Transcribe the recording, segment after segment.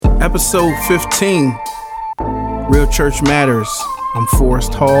Episode 15, Real Church Matters. I'm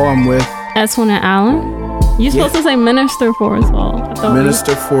Forrest Hall. I'm with Eswin and Allen. You're supposed to say Minister Forrest Hall.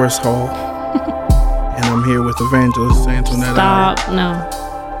 Minister Forrest Hall. And I'm here with Evangelist Antoinette. Stop, no.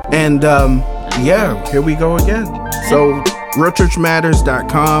 And here we go again. So,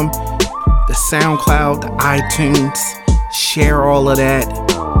 realchurchmatters.com, the SoundCloud, the iTunes, share all of that.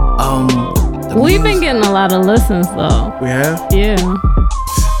 We've been getting a lot of listens though. We have? Yeah.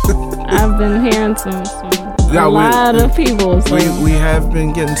 I've been hearing a lot of people. So. We have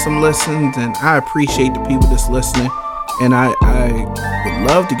been getting some listens, and I appreciate the people that's listening. And I would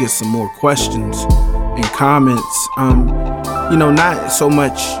love to get some more questions and comments. Not so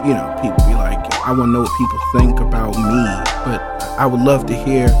much, people be like, I want to know what people think about me, but I would love to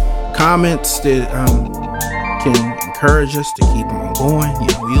hear comments that can encourage us to keep on going.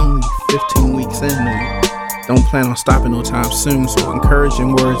 We only 15 weeks in, and we don't plan on stopping no time soon. So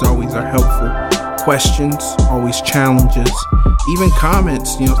encouraging words always are helpful. Questions, always challenges. Even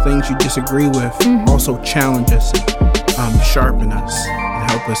comments, things you disagree with, also challenge us and sharpen us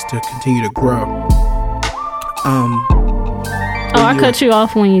and help us to continue to grow. I cut you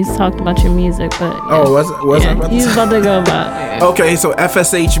off when you talked about your music, but was I about to you was about to go about Okay, so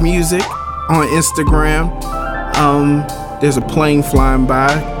FSH Music on Instagram. There's a plane flying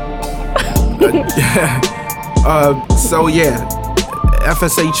by.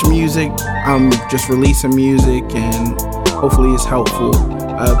 FSH Music. I'm just releasing music, and hopefully it's helpful.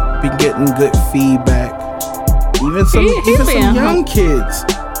 Been getting good feedback. Even some young kids.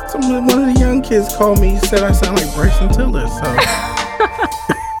 One of the young kids called me, said I sound like Bryson Tiller. So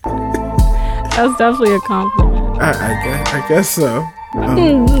that's definitely a compliment. I guess so.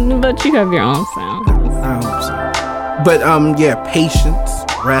 But you have your own sound. I hope so. But patience,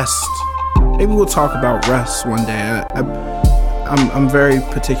 rest. Maybe we'll talk about rest one day. I'm very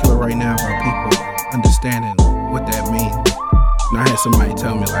particular right now about people understanding what that means. And I had somebody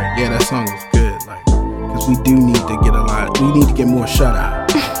tell me that song was good, because we do need to get we need to get more shut eye.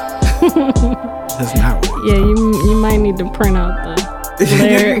 That's not what you might need to print out the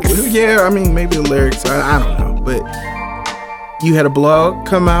lyrics. Yeah, maybe the lyrics. I don't know, but you had a blog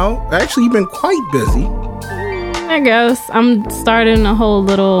come out. Actually, you've been quite busy. I guess I'm starting a whole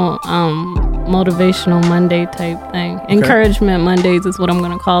little motivational Monday type thing. Okay. Encouragement Mondays is what I'm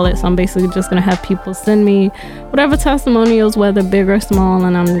going to call it. So I'm basically just going to have people send me whatever testimonials, whether big or small,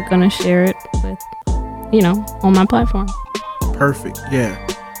 and I'm going to share it with, on my platform. Perfect. Yeah.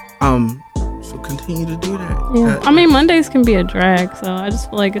 So continue to do that. Yeah. Mondays can be a drag, so I just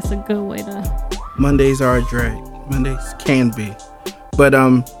feel like it's a good way to. Mondays are a drag. Mondays can be. But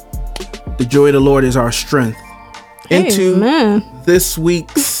the joy of the Lord is our strength. Into this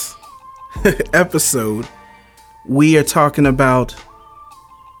week's episode, we are talking about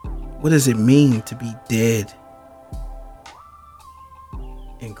what does it mean to be dead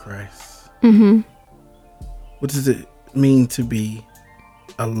in Christ? Mm-hmm. What does it mean to be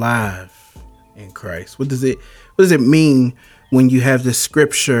alive in Christ? What does it mean when you have this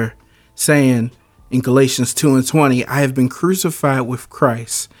scripture saying in Galatians 2:20, I have been crucified with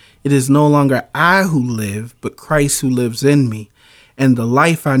Christ. It is no longer I who live, but Christ who lives in me. And the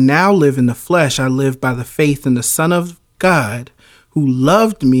life I now live in the flesh, I live by the faith in the Son of God who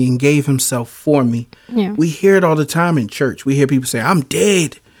loved me and gave himself for me. Yeah. We hear it all the time in church. We hear people say, I'm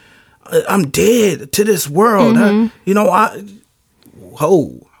dead. I'm dead to this world. Mm-hmm.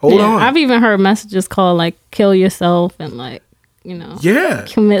 Hold on. I've even heard messages called kill yourself and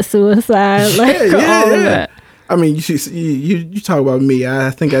commit suicide. All of that. You talk about me.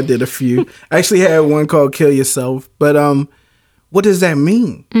 I think I did a few. I actually had one called Kill Yourself. But what does that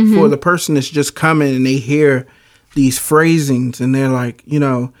mean for the person that's just coming and they hear these phrasings and they're like, you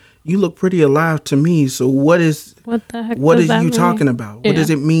look pretty alive to me. So what the heck what are you mean? Talking about? Yeah. What does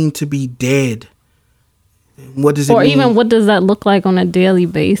it mean to be dead? What does it mean? Or even what does that look like on a daily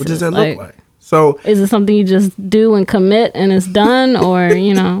basis? What does that look like? So is it something you just do and commit and it's done, or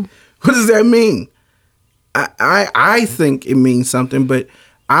what does that mean? I think it means something, but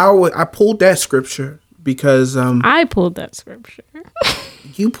I pulled that scripture because I pulled that scripture.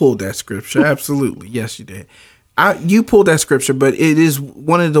 You pulled that scripture, absolutely. Yes, you did. You pulled that scripture, but it is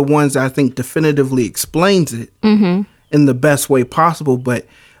one of the ones I think definitively explains it in the best way possible. But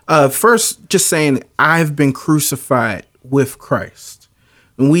first, just saying, I've been crucified with Christ,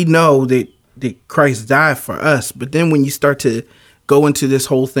 and we know that Christ died for us. But then when you start to go into this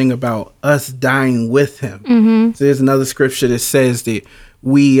whole thing about us dying with him, so there's another scripture that says that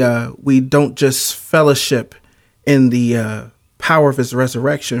we don't just fellowship in the power of his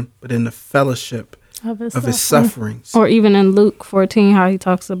resurrection, but in the fellowship of his sufferings. Or even in Luke 14, how he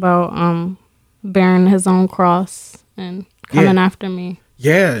talks about bearing his own cross and coming after me.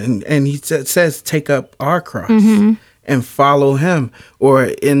 Yeah, and he says, take up our cross and follow him. Or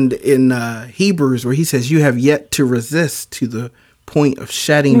in Hebrews, where he says, you have yet to resist to the point of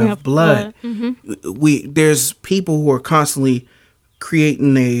shedding of blood. There's people who are constantly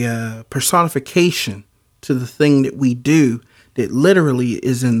creating a personification to the thing that we do that literally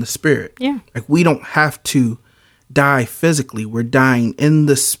is in the spirit. Yeah. Like, we don't have to die physically. We're dying in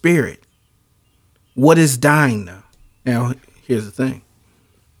the spirit. What is dying though? Now, here's the thing.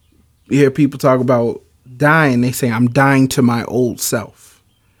 You hear people talk about dying. They say, I'm dying to my old self.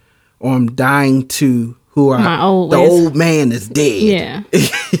 Or I'm dying to old man is dead. Yeah. You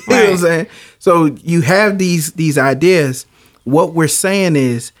know what I'm saying? So you have these ideas. What we're saying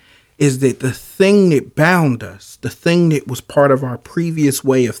is that the thing that bound us, the thing that was part of our previous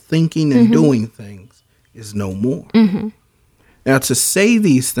way of thinking and doing things, is no more. Now, to say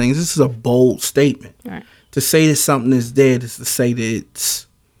these things, this is a bold statement. Right. To say that something is dead is to say that it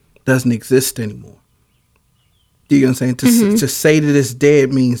doesn't exist anymore. Do you know what I'm saying? To say that it's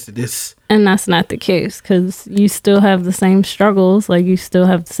dead means that it's... And that's not the case, because you still have the same struggles. Like, you still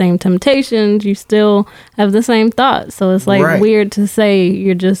have the same temptations. You still have the same thoughts. So it's like weird to say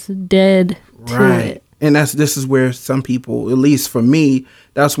you're just dead to it. And this is where some people, at least for me,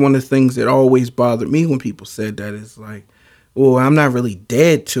 that's one of the things that always bothered me when people said that. It's like, well, I'm not really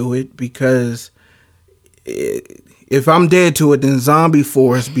dead to it, because if I'm dead to it, then Zombie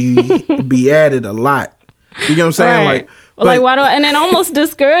Force be added a lot. You know what I'm saying? Right. Like, why do I, and it almost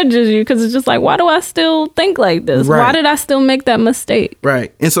discourages you, because it's just like, why do I still think like this? Right. Why did I still make that mistake?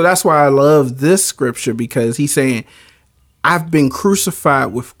 Right. And so that's why I love this scripture, because he's saying, I've been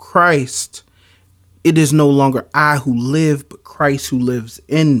crucified with Christ. It is no longer I who live, but Christ who lives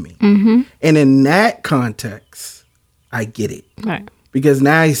in me. And in that context, I get it. Right. Because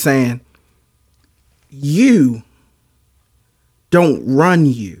now he's saying, you don't run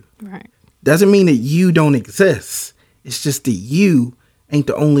you. Right. Doesn't mean that you don't exist. It's just that you ain't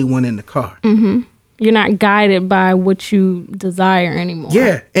the only one in the car. You're not guided by what you desire anymore.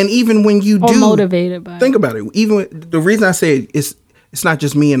 Yeah. And even when you or motivated by think about it. Even the reason I say it's not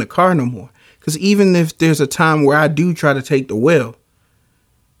just me in the car no more. Because even if there's a time where I do try to take the wheel,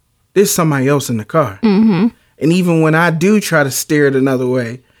 there's somebody else in the car. And even when I do try to steer it another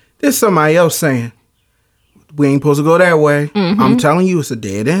way, there's somebody else saying, we ain't supposed to go that way. I'm telling you, it's a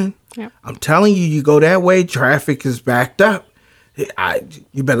dead end. Yep. I'm telling you, you go that way, traffic is backed up.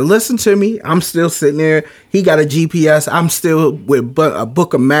 You better listen to me. I'm still sitting there. He got a GPS. I'm still with a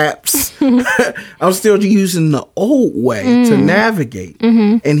book of maps. I'm still using the old way to navigate.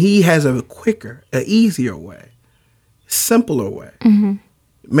 And he has a quicker, an easier way, simpler way.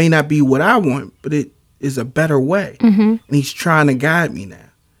 It may not be what I want, but it is a better way. And he's trying to guide me now.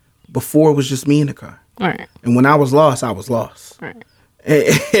 Before, it was just me in the car. Right. And when I was lost, I was lost. Right.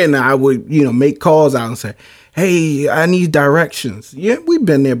 And I would, make calls out and say, hey, I need directions. Yeah, we've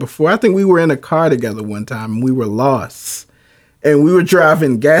been there before. I think we were in a car together one time and we were lost. And we were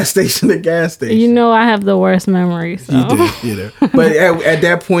driving gas station to gas station. You know I have the worst memory. So. You do. But at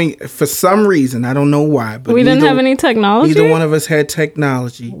that point, for some reason, I don't know why. But we didn't have any technology? Neither one of us had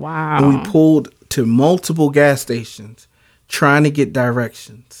technology. Wow. And we pulled to multiple gas stations trying to get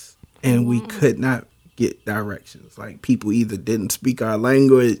directions. And we could not get directions. Like, people either didn't speak our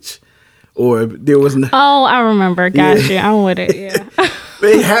language or there was no... Oh, I remember. Got you. I'm with it. Yeah.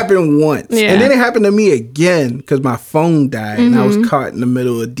 It happened once. Yeah. And then it happened to me again because my phone died and I was caught in the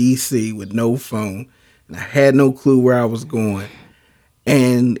middle of DC with no phone. And I had no clue where I was going.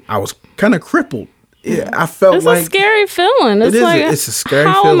 And I was kind of crippled. I felt it's like... It's a scary feeling. It's a scary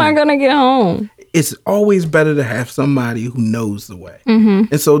feeling. How am I going to get home? It's always better to have somebody who knows the way.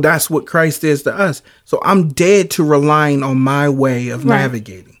 And so that's what Christ is to us. So I'm dead to relying on my way of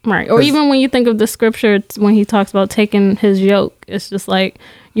navigating. Right. Or even when you think of the scripture, when he talks about taking his yoke, it's just like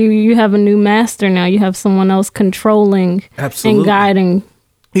you have a new master now. You have someone else controlling and guiding.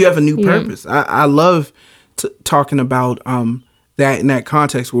 You have a new purpose. I love talking about that in that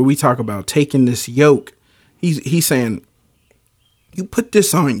context where we talk about taking this yoke. He's saying, you put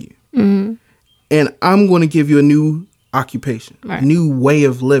this on you. And I'm going to give you a new occupation, a new way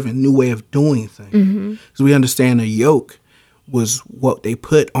of living, new way of doing things. So we understand a yoke was what they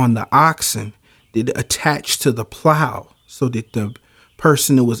put on the oxen that attached to the plow so that the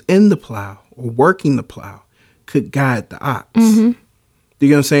person who was in the plow or working the plow could guide the ox. Do you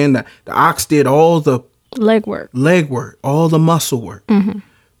know what I'm saying? The ox did all the leg work, all the muscle work.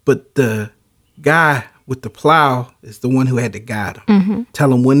 But the guy with the plow is the one who had to guide him,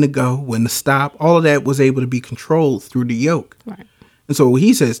 tell him when to go, when to stop. All of that was able to be controlled through the yoke. Right. And so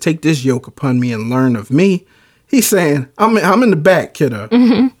he says, take this yoke upon me and learn of me. He's saying, I'm in the back, kiddo.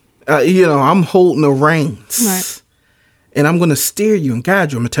 I'm holding the reins. Right. And I'm going to steer you and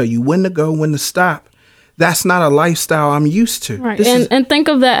guide you. I'm going to tell you when to go, when to stop. That's not a lifestyle I'm used to. Right. And think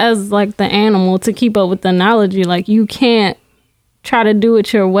of that as like the animal, to keep up with the analogy. Like, you can't try to do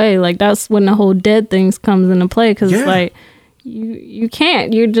it your way. Like, that's when the whole dead things comes into play. Because it's like, you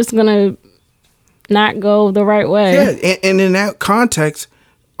can't. You're just going to not go the right way. Yeah. And in that context,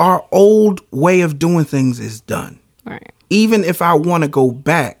 our old way of doing things is done. Right. Even if I want to go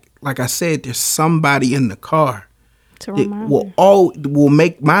back, like I said, there's somebody in the car. It will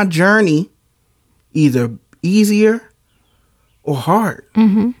make my journey either easier or hard.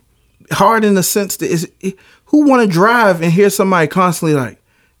 Hard in the sense that who want to drive and hear somebody constantly like,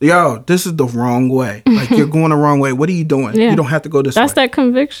 yo, this is the wrong way. Like, you're going the wrong way. What are you doing? You don't have to go this way. That's that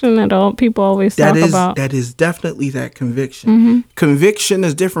conviction that all people always talk about. That is definitely that conviction. Conviction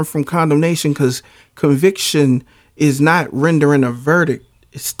is different from condemnation, because conviction is not rendering a verdict.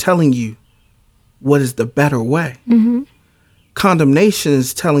 It's telling you what is the better way. Condemnation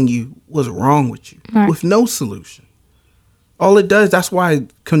is telling you what's wrong with you, with no solution. All it does, that's why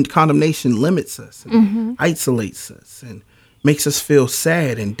condemnation limits us, and isolates us, and makes us feel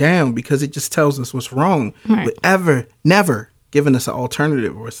sad and down, because it just tells us what's wrong, but never giving us an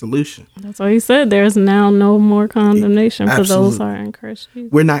alternative or a solution. That's why he said there's now no more condemnation for those who are in Christ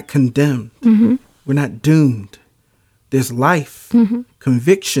Jesus. We're not condemned. We're not doomed. There's life.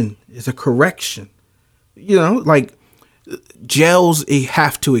 Conviction is a correction. Like, jails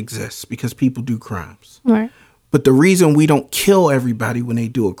have to exist because people do crimes. Right. But the reason we don't kill everybody when they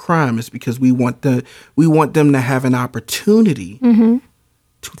do a crime is because we want them to have an opportunity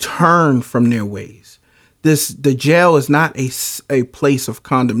to turn from their ways. The jail is not a place of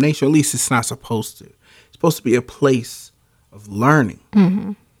condemnation. At least it's not supposed to. It's supposed to be a place of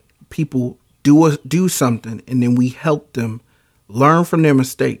learning. People do something, and then we help them learn from their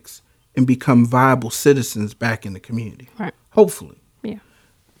mistakes and become viable citizens back in the community. Right. Hopefully. Yeah.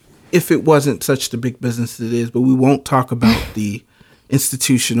 If it wasn't such the big business it is, but we won't talk about the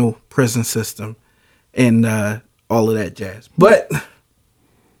institutional prison system and all of that jazz. But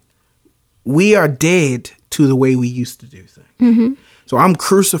we are dead to the way we used to do things. So I'm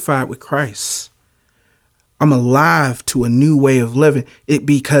crucified with Christ. I'm alive to a new way of living it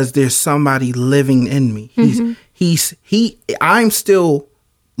because there's somebody living in me. I'm still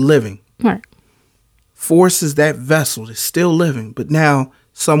living. Right. Force is that vessel that's still living, but now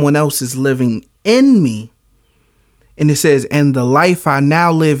someone else is living in me. And it says, and the life I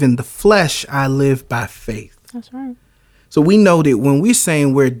now live in the flesh, I live by faith. That's right. So we know that when we're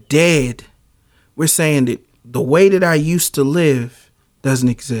saying we're dead, we're saying that the way that I used to live doesn't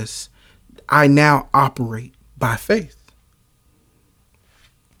exist. I now operate by faith.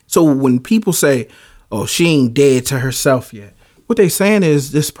 So when people say, oh, she ain't dead to herself yet, what they're saying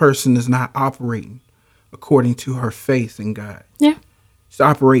is this person is not operating according to her faith in God. Yeah. She's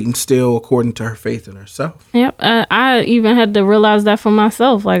operating still according to her faith in herself. Yep. I even had to realize that for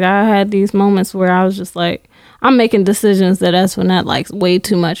myself. Like, I had these moments where I was just like, I'm making decisions that's like way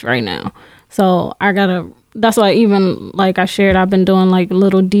too much right now. So that's why even like I shared, I've been doing like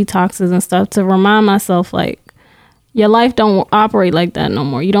little detoxes and stuff to remind myself, like, your life don't operate like that no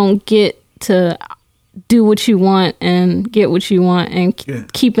more. You don't get to do what you want and get what you want and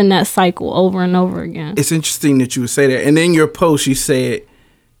keeping that cycle over and over again. It's interesting that you would say that. And in your post, you said,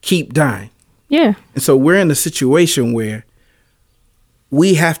 keep dying. Yeah. And so we're in a situation where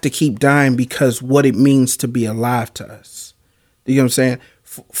we have to keep dying because what it means to be alive to us. You know what I'm saying?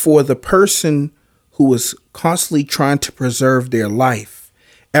 For the person who is constantly trying to preserve their life,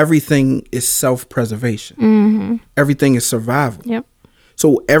 everything is self-preservation. Everything is survival. Yep.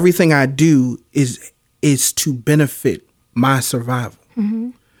 So everything I do is to benefit my survival.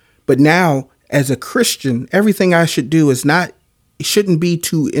 But now, as a Christian, everything I should do it shouldn't be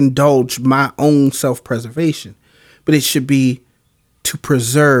to indulge my own self-preservation, but it should be to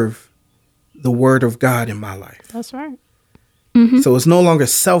preserve the word of God in my life. That's right. So it's no longer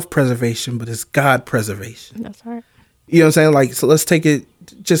self-preservation, but it's God preservation. That's right. You know what I'm saying? Like, so let's take it,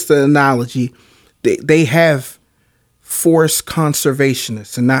 just the analogy. They have forest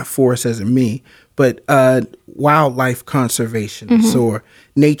conservationists, and not forest as in me, but wildlife conservationists or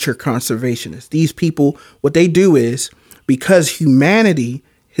nature conservationists. These people, what they do is, because humanity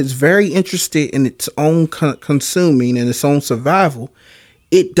is very interested in its own consuming and its own survival,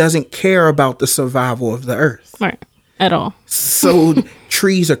 it doesn't care about the survival of the earth. Right. At all. So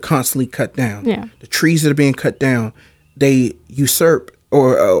trees are constantly cut down. Yeah. The trees that are being cut down, they usurp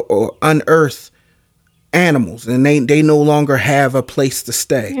or unearth animals, and they no longer have a place to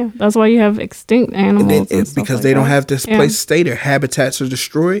stay. Yeah, that's why you have extinct animals. Because they don't have this place to stay. Their habitats are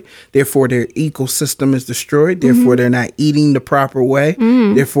destroyed. Therefore, their ecosystem is destroyed. Therefore, they're not eating the proper way.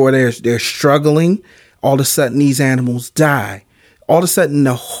 Therefore, they're struggling. All of a sudden, these animals die. All of a sudden,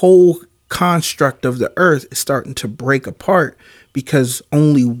 the whole construct of the earth is starting to break apart because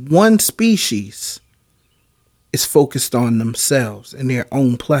only one species is focused on themselves and their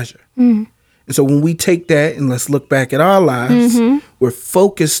own pleasure. And so when we take that and let's look back at our lives, we're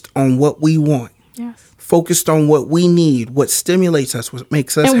focused on what we want. Yes. Focused on what we need, what stimulates us, what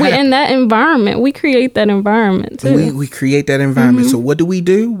makes us happy. And in that environment, we create that environment too. We create that environment. So what do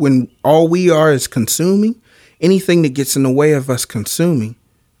when all we are is consuming? Anything that gets in the way of us consuming,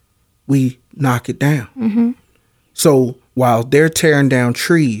 we knock it down. So while they're tearing down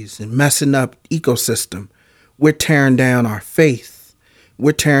trees and messing up ecosystem, we're tearing down our faith.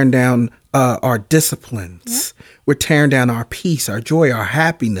 We're tearing down our disciplines. We're tearing down our peace, our joy, our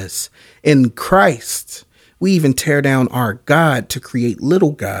happiness in Christ. We even tear down our God to create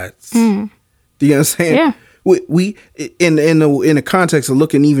little gods. Do you understand? Yeah. We in the context of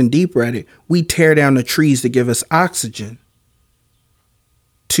looking even deeper at it, we tear down the trees to give us oxygen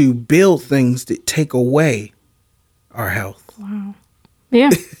to build things that take away our health. Wow. Yeah.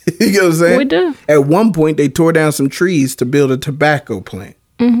 You know what I'm saying? We do. At one point, they tore down some trees to build a tobacco plant.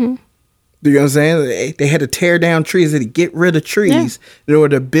 Do you know what I'm saying? They had to tear down trees to get rid of trees in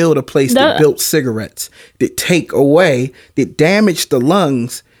order to build a place that built cigarettes, that take away, that damage the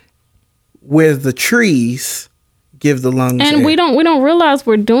lungs, where the trees give the lungs and air. we don't realize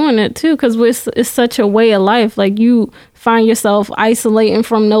we're doing it too, because it's such a way of life. Like, you find yourself isolating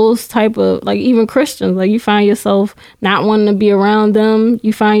from those type of, like, even Christians. Like, you find yourself not wanting to be around them.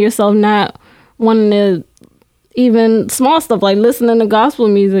 You find yourself not wanting to, even small stuff like listening to gospel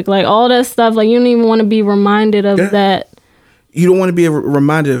music, like all that stuff. Like, you don't even want to be reminded of that. You don't want to be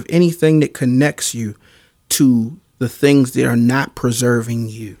reminded of anything that connects you to the things that are not preserving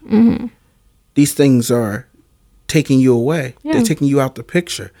you. These things are taking you away. They're taking you out the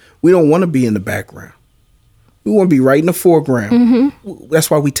picture. We don't want to be in the background. We want to be right in the foreground. That's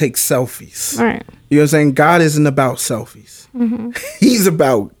why we take selfies. Right. You know what I'm saying? God isn't about selfies. He's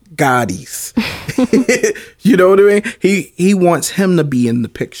about Goddies. You know what I mean? He wants him to be in the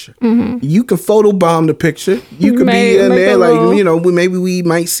picture. You can photobomb the picture. You could be in there, like, you know, maybe we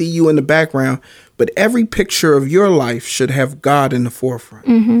might see you in the background, but every picture of your life should have God in the forefront.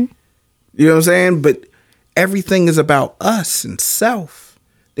 You know what I'm saying? But everything is about us and self.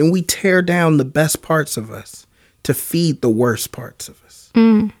 Then we tear down the best parts of us to feed the worst parts of us.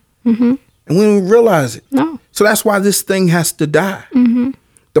 And we don't realize it. No. So that's why this thing has to die.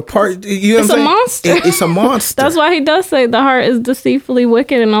 The part, you know, it's a monster. It's a monster. That's why he does say the heart is deceitfully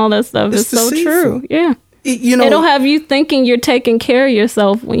wicked and all that stuff. It's so true. Yeah. You know, it'll have you thinking you're taking care of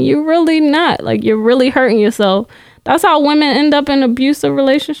yourself when you're really not. Like, you're really hurting yourself. That's how women end up in abusive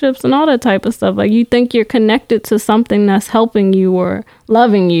relationships and all that type of stuff. Like, you think you're connected to something that's helping you or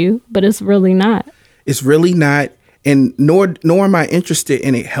loving you, but it's really not. It's really not. And nor am I interested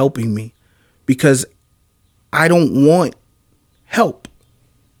in it helping me, because I don't want help.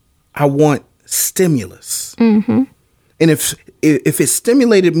 I want stimulus. And if it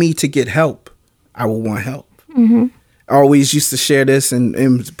stimulated me to get help, I will want help. I always used to share this,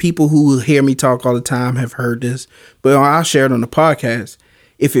 and people who hear me talk all the time have heard this, but I'll share it on the podcast.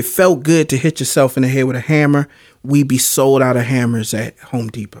 If it felt good to hit yourself in the head with a hammer, we'd be sold out of hammers at Home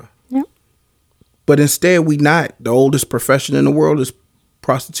Depot. Yep. But instead, we not. The oldest profession in the world is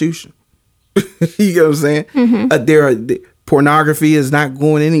prostitution. You know what I'm saying? Pornography is not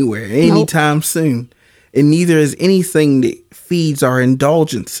going anywhere anytime soon. And neither is anything that feeds our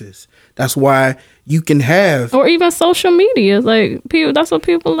indulgences. That's why you can have, or even social media. Like, people, that's what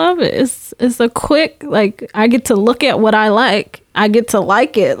people love it. It's a quick, like, I get to look at what I like. I get to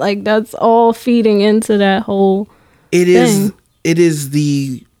like it. Like, that's all feeding into that whole thing. It is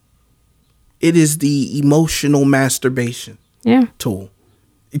the emotional masturbation tool.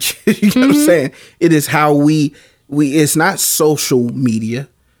 You know what I'm saying? It is how we it's not social media.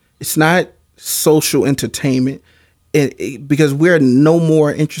 It's not social entertainment. Because we're no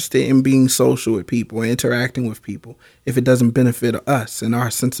more interested in being social with people and interacting with people if it doesn't benefit us and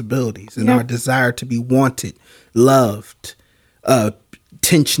our sensibilities and our desire to be wanted, loved,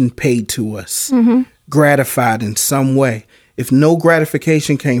 attention paid to us, gratified in some way. If no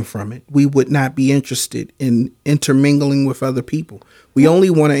gratification came from it, we would not be interested in intermingling with other people. We only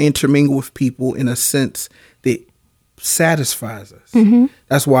want to intermingle with people in a sense that satisfies us.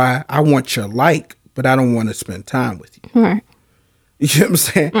 That's why I want your like, but I don't want to spend time with you. Right. You know what I'm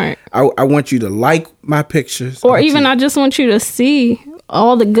saying? Right. I want you to like my pictures. Or even I just want you to see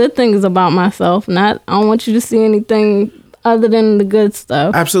all the good things about myself. I don't want you to see anything other than the good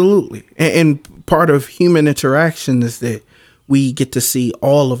stuff. Absolutely. And part of human interaction is that we get to see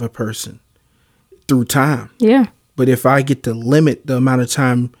all of a person through time. Yeah. But if I get to limit the amount of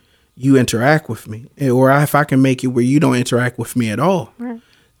time you interact with me, or if I can make it where you don't interact with me at all, right.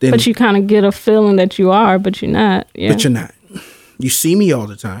 then, but you kind of get a feeling that you are, but you're not. Yeah. But you're not. You see me all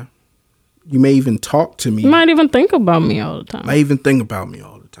the time. You may even talk to me. You might even think about me all the time. I even think about me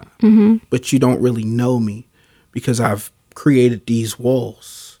all the time. But you don't really know me because I've created these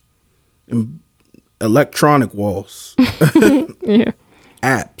walls, and electronic walls, yeah.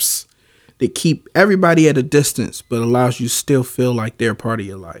 apps that keep everybody at a distance, but allows you to still feel like they're part of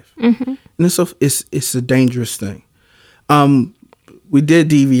your life. And it's a dangerous thing. We did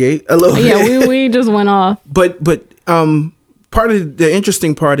deviate a little bit. Yeah, we just went off. But part of the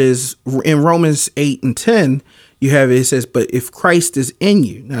interesting part is in Romans 8 and 10, you have it says, but if Christ is in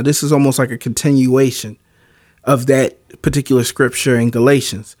you. Now, this is almost like a continuation of that particular scripture in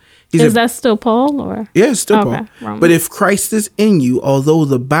Galatians. Is that still Paul? Or? Yeah, it's still Paul. Romans. But if Christ is in you, although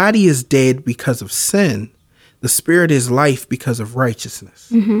the body is dead because of sin, the spirit is life because of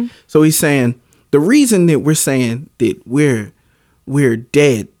righteousness. So he's saying the reason that we're saying that we're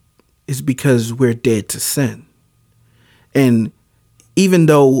dead is because we're dead to sin. And even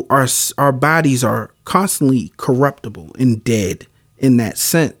though our bodies are constantly corruptible and dead in that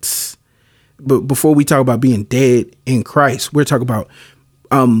sense, but before we talk about being dead in Christ, we're talking about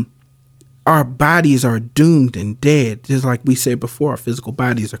our bodies are doomed and dead. Just like we said before, our physical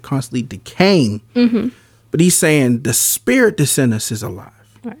bodies are constantly decaying. But he's saying the spirit that's in us is alive.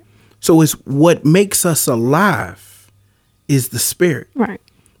 Right. So it's what makes us alive is the spirit. Right.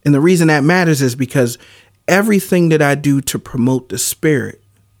 And the reason that matters is because everything that I do to promote the spirit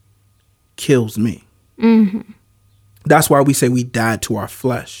kills me. That's why we say we died to our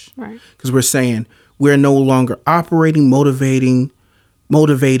flesh. Right. Because we're saying we're no longer operating, motivated,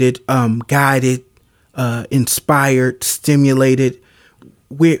 guided, inspired, stimulated.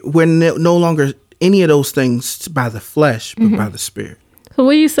 We're no longer any of those things by the flesh, but by the spirit. So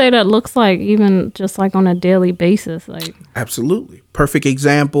what do you say that looks like, even just like on a daily basis? Like, absolutely. Perfect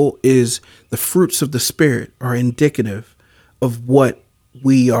example is the fruits of the spirit are indicative of what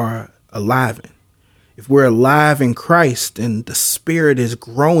we are alive in. If we're alive in Christ and the spirit is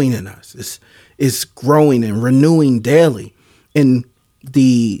growing in us, it's growing and renewing daily. And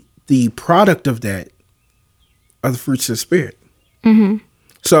the product of that are the fruits of the spirit.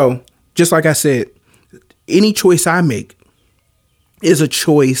 So just like I said, any choice I make is a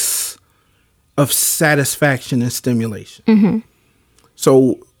choice of satisfaction and stimulation.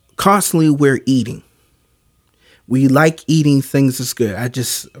 So constantly we're eating. We like eating things that's good.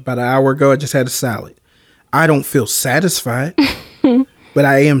 About an hour ago, I just had a salad. I don't feel satisfied, but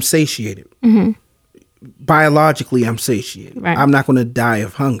I am satiated. Biologically, I'm satiated. Right. I'm not going to die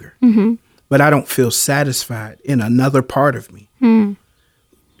of hunger, but I don't feel satisfied in another part of me.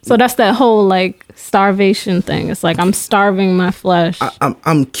 So that's that whole like starvation thing. It's like I'm starving my flesh.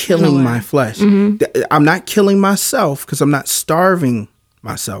 I'm killing my flesh. I'm not killing myself because I'm not starving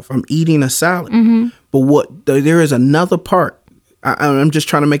myself. I'm eating a salad. But there is another part. I'm just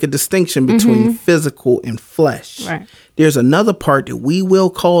trying to make a distinction between physical and flesh. Right. There's another part that we will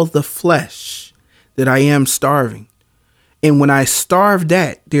call the flesh that I am starving. And when I starve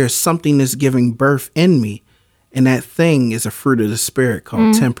that, there's something that's giving birth in me. And that thing is a fruit of the spirit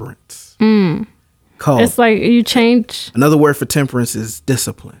called temperance. It's like you change. Another word for temperance is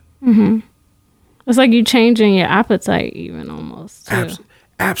discipline. It's like you changing your appetite even almost. Too.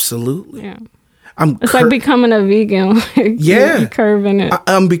 Absolutely. Yeah. It's like becoming a vegan. Like you're curving it.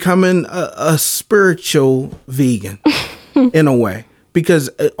 I'm becoming a spiritual vegan in a way because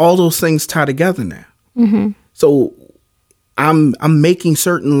all those things tie together now. So I'm making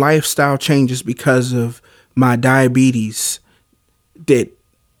certain lifestyle changes because of my diabetes that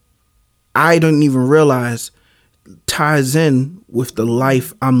I don't even realize ties in with the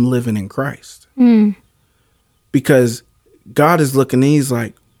life I'm living in Christ. Because God is looking and he's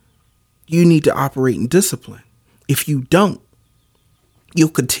like, you need to operate in discipline. If you don't, you'll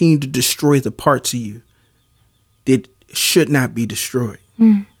continue to destroy the parts of you that should not be destroyed.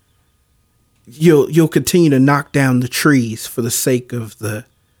 You'll continue to knock down the trees for the sake of the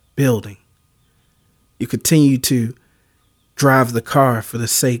building. You continue to drive the car for the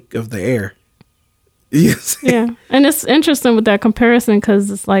sake of the air. Yes. Yeah. And it's interesting with that comparison because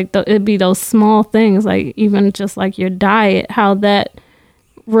it's like it'd be those small things, like even just like your diet, how that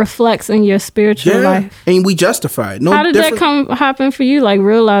reflects in your spiritual life. And we justify it. How did that happen for you? Like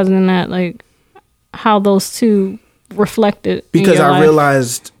realizing that, like how those two reflected. Because in your life?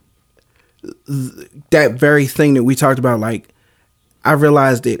 Realized that very thing that we talked about. Like I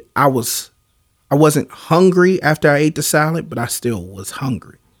realized that I wasn't hungry after I ate the salad, but I still was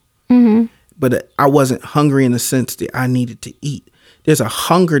hungry. Mm-hmm. But I wasn't hungry in the sense that I needed to eat. There's a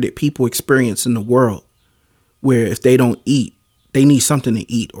hunger that people experience in the world where if they don't eat, they need something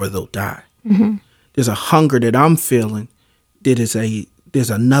to eat or they'll die. Mm-hmm. There's a hunger that I'm feeling that there's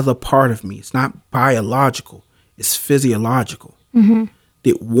another part of me. It's not biological. It's physiological. Mm-hmm.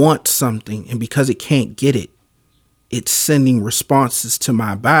 That wants something. And because it can't get it, it's sending responses to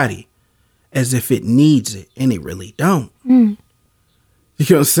my body as if it needs it. And it really don't. Mm. You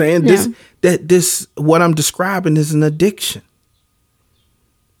know what I'm saying? Yeah. This what I'm describing is an addiction.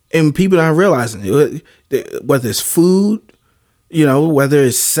 And people aren't realizing it. Whether it's food, whether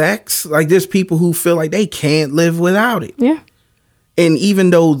it's sex, like there's people who feel like they can't live without it. Yeah. And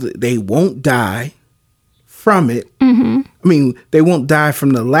even though they won't die from it, mm-hmm. I mean, they won't die from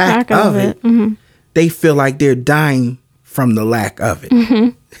the lack of it. Mm-hmm. They feel like they're dying from the lack of it. Mm-hmm.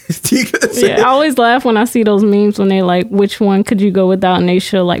 Yeah, I always laugh when I see those memes when they like, which one could you go without? And they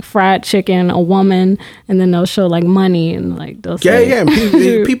show like fried chicken, a woman, and then they'll show like money and like those. Yeah.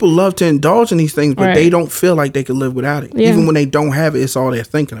 People love to indulge in these things, but they don't feel like they can live without it. Yeah. Even when they don't have it, it's all they're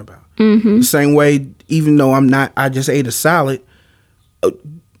thinking about. Mm-hmm. The same way, even though I just ate a salad,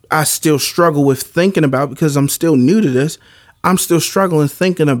 I still struggle with thinking about, because I'm still new to this, I'm still struggling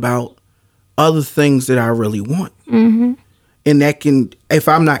thinking about other things that I really want. Mm-hmm. And that can, if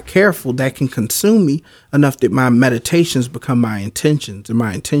I'm not careful, that can consume me enough that my meditations become my intentions and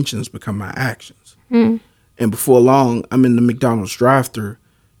my intentions become my actions. Mm. And before long, I'm in the McDonald's drive-thru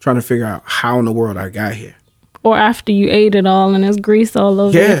trying to figure out how in the world I got here. Or after you ate it all and there's grease all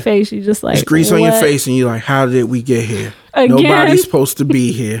over your face, you just like, there's grease on your face and you're like, how did we get here? Again? Nobody's supposed to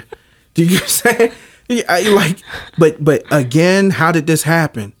be here. Do you say? But again, how did this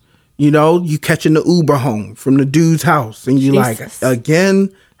happen? You catching the Uber home from the dude's house and you're like,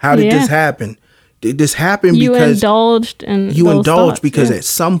 again, how did this happen? Did this happen because you indulged because at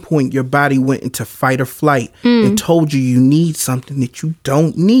some point your body went into fight or flight and told you need something that you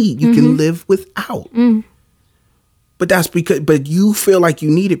don't need. You can live without. Mm. But that's but you feel like you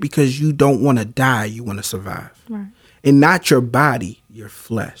need it because you don't want to die. You want to survive. Right. And not your body, your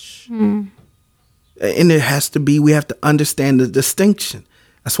flesh. Mm. And we have to understand the distinction.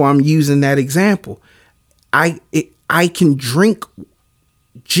 That's why I'm using that example. I can drink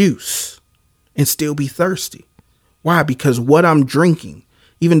juice and still be thirsty. Why? Because what I'm drinking,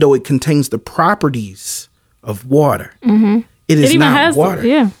 even though it contains the properties of water, it is not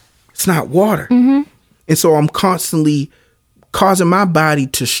water. It's not water. Mm-hmm. And so I'm constantly causing my body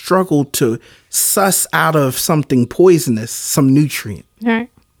to struggle to suss out of something poisonous, some nutrient. Right.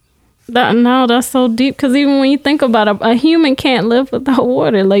 That's so deep, because even when you think about it, a human can't live without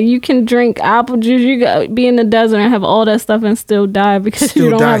water. Like, you can drink apple juice, you got be in the desert and have all that stuff and still die because you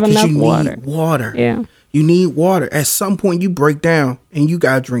don't have enough water. Need water. Yeah. You need water. At some point you break down and you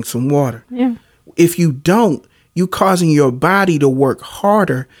got to drink some water. Yeah. If you don't, you're causing your body to work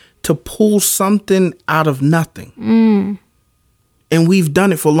harder to pull something out of nothing. Mm. And we've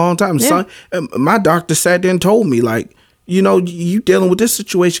done it for a long time. Yeah. My doctor sat there and told me, like, you dealing with this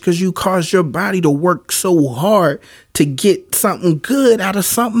situation because you caused your body to work so hard to get something good out of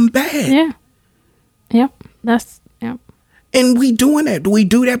something bad. Yeah. Yep. Yep. And we doing that. We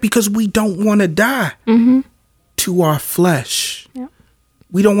do that because we don't want to die to our flesh. Yep.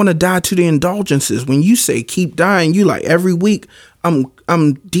 We don't want to die to the indulgences. When you say keep dying, you like every week I'm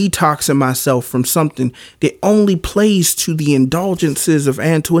detoxing myself from something that only plays to the indulgences of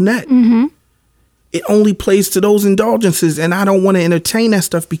Antoinette. Mm-hmm. It only plays to those indulgences, and I don't want to entertain that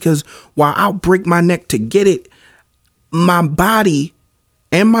stuff because while I'll break my neck to get it, my body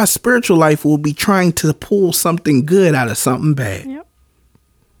and my spiritual life will be trying to pull something good out of something bad. Yep.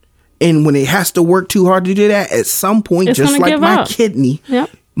 And when it has to work too hard to do that, at some point, it's just like my kidney,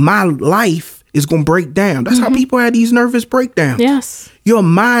 my life is going to break down. That's how people have these nervous breakdowns. Yes. Your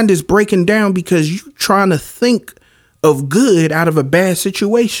mind is breaking down because you're trying to think of good out of a bad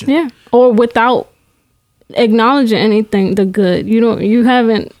situation. Yeah. Or without acknowledging anything, the good. You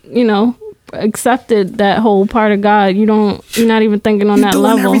haven't, accepted that whole part of God, you're not even thinking on that level.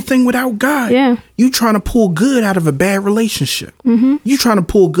 You're doing everything without God. Yeah. You trying to pull good out of a bad relationship. You trying to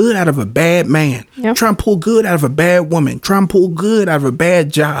pull good out of a bad man. Yep. Trying to pull good out of a bad woman. Trying to pull good out of a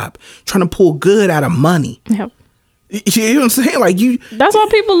bad job. Trying to pull good out of money. Yep. You know what I'm saying? Like that's why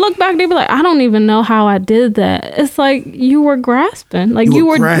people look back, they be like, I don't even know how I did that. It's like you were grasping. Like you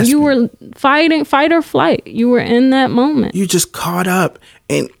were fighting, fight or flight. You were in that moment. You just caught up.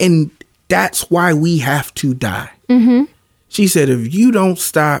 And that's why we have to die. She said, if you don't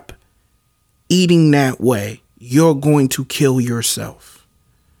stop eating that way, you're going to kill yourself.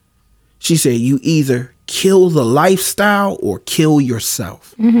 She said, you either kill the lifestyle or kill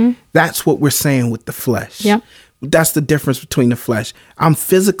yourself. That's what we're saying with the flesh. Yeah. That's the difference between the flesh. I'm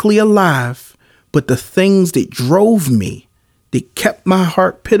physically alive, but the things that drove me, that kept my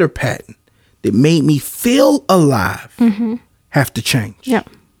heart pitter-patting, that made me feel alive, have to change. Yeah.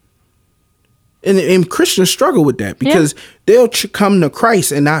 And Christians struggle with that because they'll come to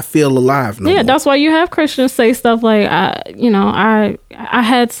Christ and not feel alive no more. That's why you have Christians say stuff like, I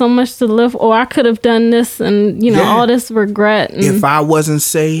had so much to live, or I could have done this, and all this regret. And, if I wasn't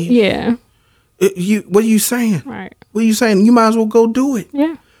saved, what are you saying? Right. What are you saying? You might as well go do it.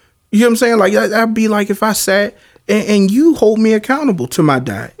 Yeah. You know what I'm saying? Like I'd be like if I sat and you hold me accountable to my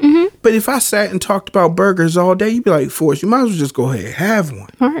diet. But if I sat and talked about burgers all day, you'd be like, Forrest, you might as well just go ahead and have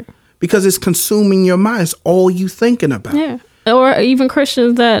one. All right. Because it's consuming your mind. It's all you thinking about. Yeah. Or even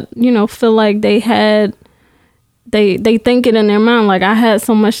Christians that, feel like they think it in their mind, like I had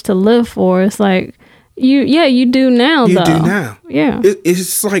so much to live for. It's like, you do now, You though. do now. Yeah.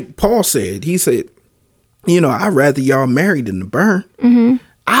 It's like Paul said. He said, I'd rather y'all married than to burn.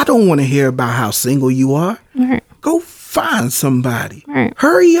 I don't want to hear about how single you are. Right. Go find somebody. Right.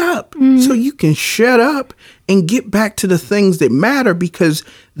 Hurry up so you can shut up and get back to the things that matter, because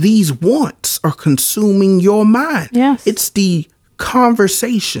these wants are consuming your mind. Yes. It's the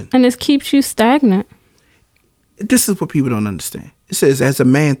conversation. And it keeps you stagnant. This is what people don't understand. It says, as a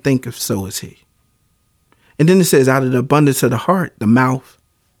man thinketh, so is he. And then it says, out of the abundance of the heart, the mouth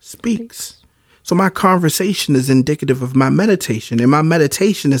speaks. So my conversation is indicative of my meditation, and my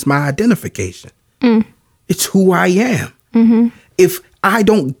meditation is my identification. It's who I am. If I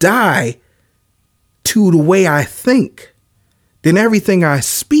don't die to the way I think, then everything I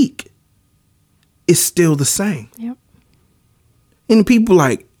speak is still the same. Yep. And people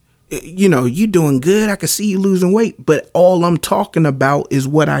like, you doing good. I can see you losing weight, but all I'm talking about is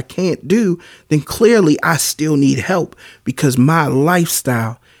what I can't do. Then clearly I still need help, because my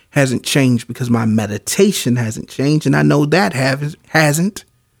lifestyle hasn't changed, because my meditation hasn't changed. And I know that hasn't,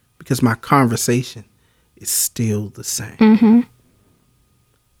 because my conversation is still the same.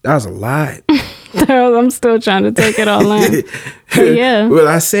 That was a lot. I'm still trying to take it all in. But yeah. What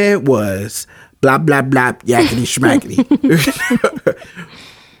I said was blah, blah, blah, yakety schmackety.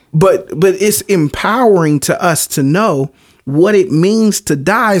 But it's empowering to us to know what it means to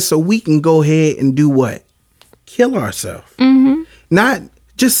die, so we can go ahead and do what? Kill ourselves. Not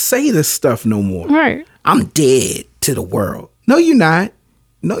just say this stuff no more. Right. I'm dead to the world. No, you're not.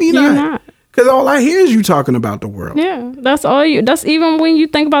 No, you're not. Because all I hear is you talking about the world. Yeah, that's all that's even when you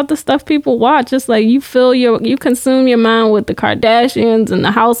think about the stuff people watch. It's like you consume your mind with the Kardashians and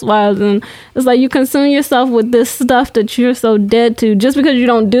the housewives, and it's like you consume yourself with this stuff that you're so dead to, just because you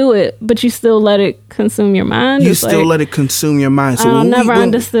don't do it, but you still let it consume your mind. You still let it consume your mind. So I never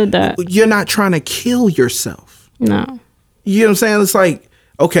understood that. You're not trying to kill yourself. No. You know what I'm saying? It's like,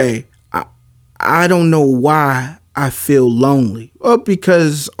 okay, I don't know why I feel lonely. Well,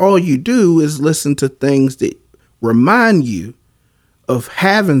 because all you do is listen to things that remind you of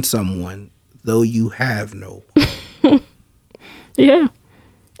having someone, though you have no one. Yeah.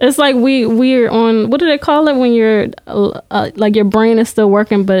 It's like we're on, what do they call it when you're, like your brain is still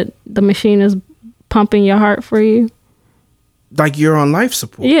working, but the machine is pumping your heart for you? Like you're on life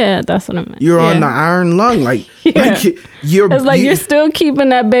support. Yeah, that's what I meant. You're on the iron lung. Like, you're still keeping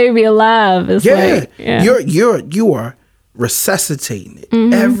that baby alive. It's you are resuscitating it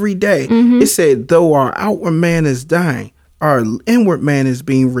every day. It said, though our outward man is dying, our inward man is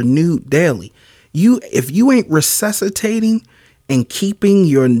being renewed daily. If you ain't resuscitating and keeping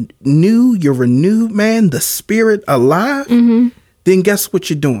your renewed man, the spirit alive, then guess what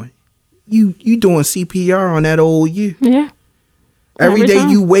you're doing? You doing CPR on that old you. Yeah. Every day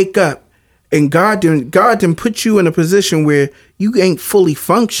you wake up and God didn't put you in a position where you ain't fully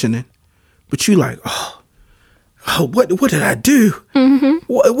functioning, but you like, oh, oh, what did I do?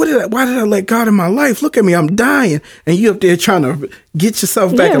 Why did I let God in my life? Look at me, I'm dying. And you up there trying to get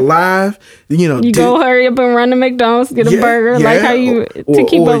yourself back alive. You go hurry up and run to McDonald's, get a burger, like how you, to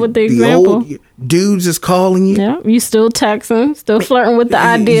keep up with the example. Dudes is calling you. Yeah, you still texting, still flirting with the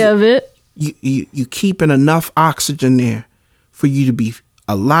idea of it. You keeping enough oxygen there for you to be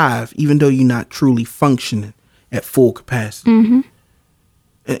alive, even though you're not truly functioning at full capacity.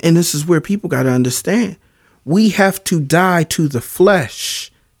 And this is where people got to understand. We have to die to the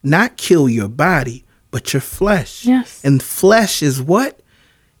flesh, not kill your body, but your flesh. Yes. And flesh is what?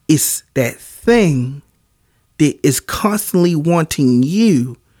 It's that thing that is constantly wanting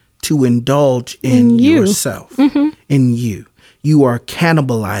you to indulge in yourself, in you. You are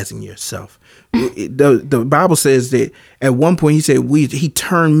cannibalizing yourself. The Bible says that at one point he said he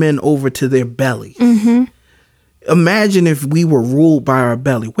turned men over to their bellies. Imagine if we were ruled by our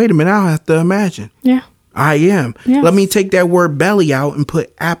belly. Wait a minute, I don't have to imagine. Yeah. I am. Yes. Let me take that word belly out and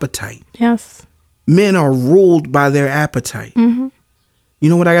put appetite. Yes. Men are ruled by their appetite. You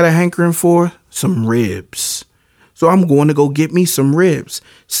know what I got a hankering for? Some ribs. So I'm going to go get me some ribs.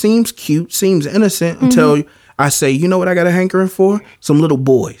 Seems cute, seems innocent until I say, you know what I got a hankering for? Some little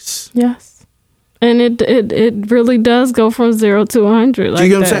boys. Yes. And it really does go from 0 to 100. Like, you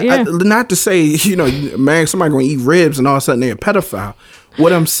know what I'm saying? Not to say, man, somebody going to eat ribs and all of a sudden they're a pedophile.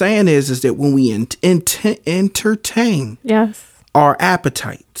 What I'm saying is that when we entertain our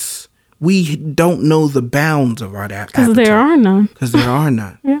appetites, we don't know the bounds of our appetite. Because there are none.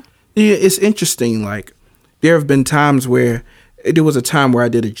 Yeah. It's interesting. Like, there have been times where there was a time where I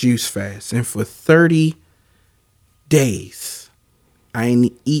did a juice fast, and for 30 days, I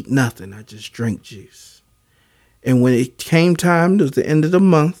ain't eat nothing. I just drank juice. And when it came time, it was the end of the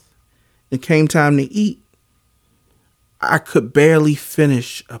month, it came time to eat, I could barely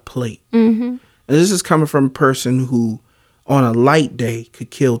finish a plate. And this is coming from a person who, on a light day, could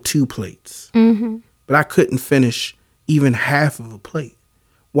kill 2 plates. But I couldn't finish even half of a plate.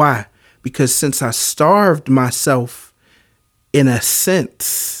 Why? Because since I starved myself, in a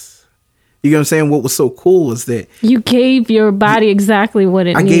sense, you know what I'm saying? What was so cool is that you gave your body exactly what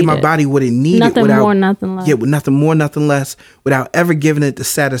it needed. I gave my body what it needed. Nothing more, nothing less. Yeah, with nothing more, nothing less, without ever giving it the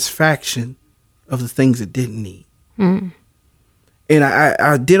satisfaction of the things it didn't need. And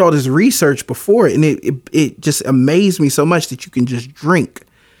I did all this research before it, and it just amazed me so much that you can just drink.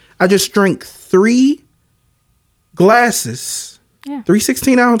 I just drank 3 glasses, 3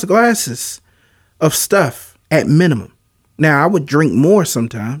 16-ounce glasses of stuff at minimum. Now, I would drink more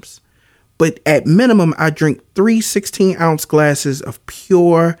sometimes, but at minimum, I drink 3 16-ounce glasses of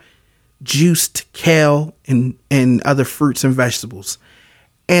pure juiced kale and other fruits and vegetables.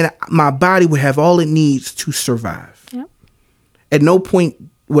 And my body would have all it needs to survive. Yep. At no point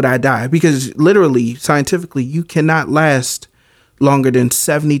would I die, because literally, scientifically, you cannot last longer than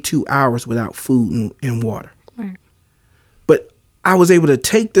 72 hours without food and water. Right. But I was able to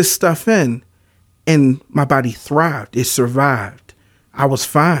take this stuff in, and my body thrived. It survived. I was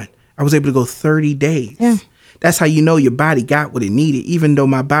fine. I was able to go 30 days. Yeah. That's how you know your body got what it needed, even though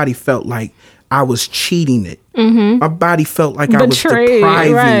my body felt like I was cheating it. My body felt like I was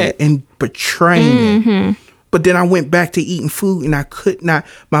depriving it and betraying it. But then I went back to eating food, and I could not.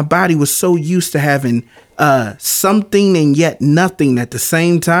 My body was so used to having something and yet nothing at the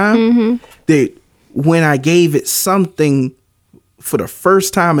same time that when I gave it something for the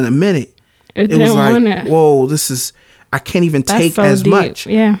first time in a minute, it was like, whoa, I can't even take so as deep. Much.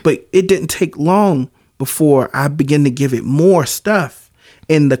 Yeah. But it didn't take long before I began to give it more stuff,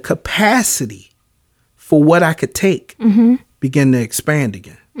 and the capacity for what I could take began to expand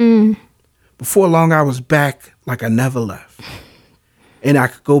again. Before long, I was back like I never left. And I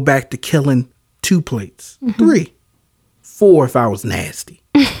could go back to killing 2 plates, 3, 4 if I was nasty.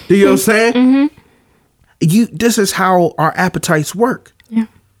 Do you know what I'm saying? This is how our appetites work. Yeah.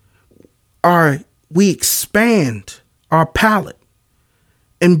 We expand our palate.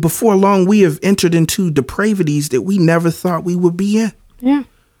 And before long, we have entered into depravities that we never thought we would be in. Yeah.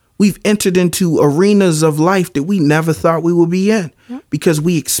 We've entered into arenas of life that we never thought we would be in because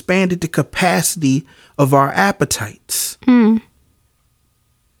we expanded the capacity of our appetites.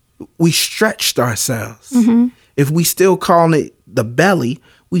 We stretched ourselves. If we still call it the belly,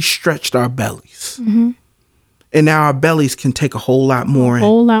 we stretched our bellies. And now our bellies can take a whole lot more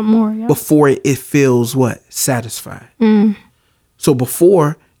in. Before it feels satisfied. So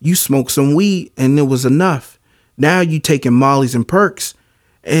before, you smoked some weed and it was enough. Now you taking Molly's and Perks,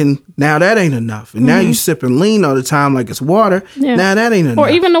 And now that ain't enough. And now you sipping lean all the time like it's water. Yeah. Now that ain't enough. Or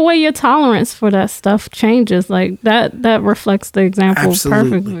even the way your tolerance for that stuff changes. Like that reflects the example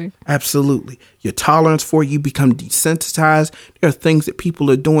perfectly. Absolutely. Your tolerance for it, you become desensitized. There are things that people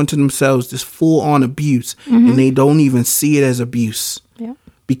are doing to themselves, just full on abuse, and they don't even see it as abuse. Yeah.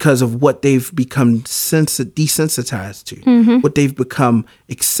 Because of what they've become desensitized to, what they've become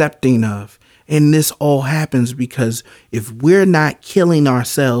accepting of. And this all happens because if we're not killing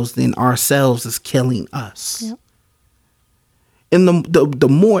ourselves, then ourselves is killing us. Yep. And the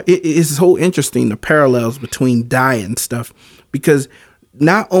more, it is so interesting, the parallels between diet and stuff, because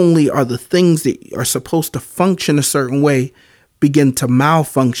not only are the things that are supposed to function a certain way begin to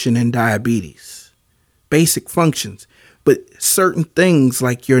malfunction in diabetes, basic functions, but certain things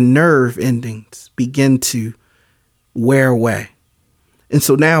like your nerve endings begin to wear away. And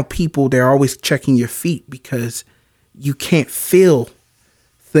so now people, they're always checking your feet because you can't feel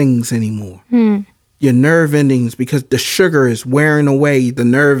things anymore. Your nerve endings, because the sugar is wearing away the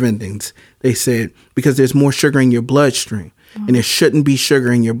nerve endings, they said, because there's more sugar in your bloodstream. And there shouldn't be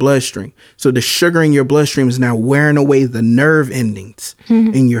sugar in your bloodstream. So the sugar in your bloodstream is now wearing away the nerve endings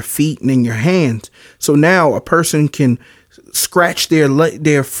in your feet and in your hands. So now a person can scratch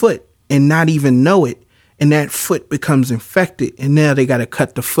their foot and not even know it. And that foot becomes infected, and now they got to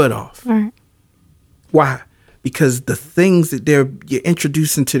cut the foot off. Right. Why? Because the things that you're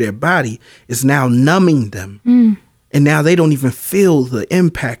introducing to their body is now numbing them. And now they don't even feel the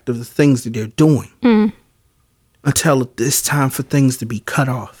impact of the things that they're doing until it's time for things to be cut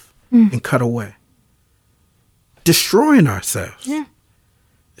off and cut away. Destroying ourselves. Yeah.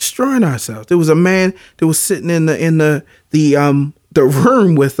 Destroying ourselves. There was a man that was sitting in the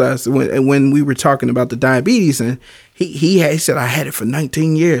room with us when we were talking about the diabetes, and he said, I had it for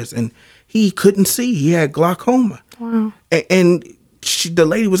 19 years and he couldn't see. He had glaucoma. Wow. And the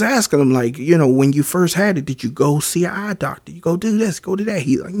lady was asking him, like, when you first had it, did you go see an eye doctor? You go do this, go do that.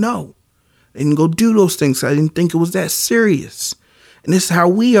 He's like, no, I didn't go do those things. I didn't think it was that serious. And this is how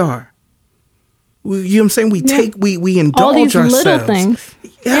we are. You know what I'm saying? We indulge all these ourselves. Little things.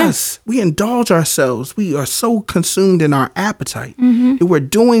 Yes, we indulge ourselves. We are so consumed in our appetite that we're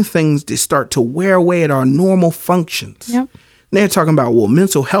doing things that start to wear away at our normal functions. Yep. They're talking about,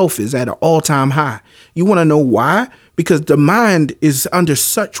 mental health is at an all-time high. You want to know why? Because the mind is under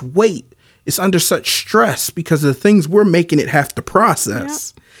such weight. It's under such stress because of the things we're making it have to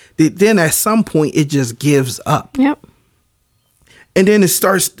process. Yep. Then at some point, it just gives up. Yep. And then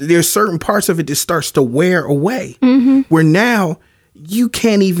there's certain parts of it that starts to wear away, where now you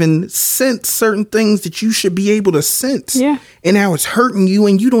can't even sense certain things that you should be able to sense. Yeah. And now it's hurting you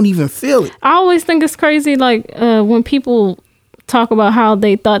and you don't even feel it. I always think it's crazy, like when people talk about how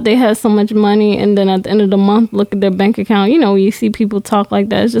they thought they had so much money and then at the end of the month look at their bank account. You see people talk like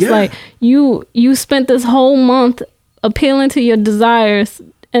that. It's just like you spent this whole month appealing to your desires,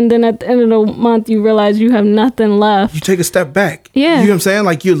 and then at the end of the month, you realize you have nothing left. You take a step back. Yeah. You know what I'm saying?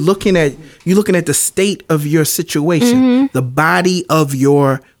 Like you're looking at the state of your situation, the body of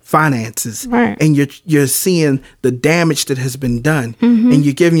your finances, right. And you're seeing the damage that has been done, and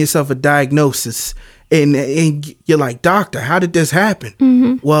you're giving yourself a diagnosis, and you're like, doctor, how did this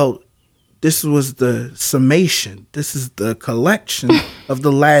happen? Well, this was the summation. This is the collection of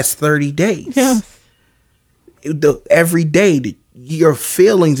the last 30 days. Yes. Every day your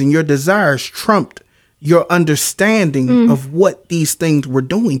feelings and your desires trumped your understanding of what these things were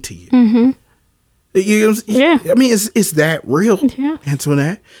doing to you. Yeah. I mean, it's that real,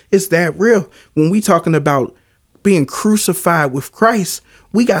 Antoinette. It's that real. When we talking about being crucified with Christ,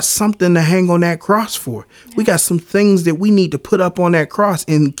 we got something to hang on that cross for. Yeah. We got some things that we need to put up on that cross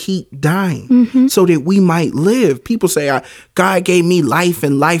and keep dying so that we might live. People say, God gave me life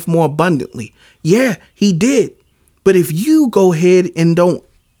and life more abundantly. Yeah, he did. But if you go ahead and don't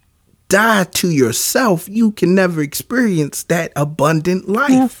die to yourself, you can never experience that abundant life.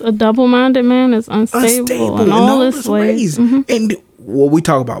 Yes, a double-minded man is unstable in all his ways. And when we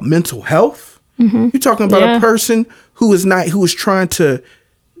talk about mental health, you're talking about a person who is trying to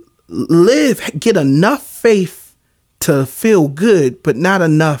get enough faith to feel good, but not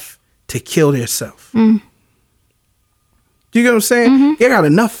enough to kill themselves. You get what I'm saying? They got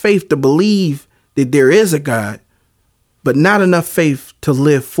enough faith to believe that there is a God, but not enough faith to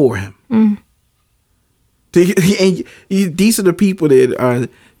live for him. And these are the people that are,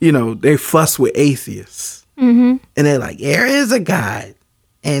 they fuss with atheists. And they're like, there is a God,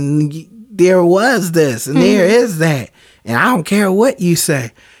 and there was this, and there is that, and I don't care what you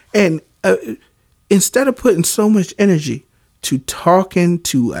say. And instead of putting so much energy to talking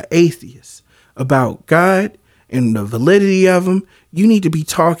to an atheist about God and the validity of them. You need to be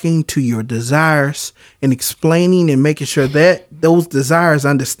talking to your desires and explaining and making sure that those desires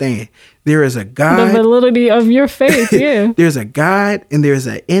understand there is a God. The validity of your faith, yeah. There's a God and there's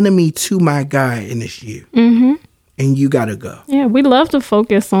an enemy to my God, and it's you. Mm-hmm. And you got to go. Yeah, we love to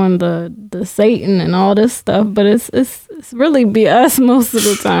focus on the Satan and all this stuff, but it's really BS most of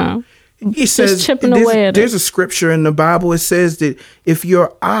the time. He says, just chipping away at there's a scripture in the Bible. It says that if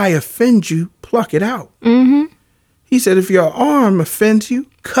your eye offends you, pluck it out. Mm-hmm. He said, if your arm offends you,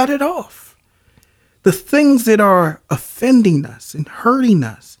 cut it off. The things that are offending us and hurting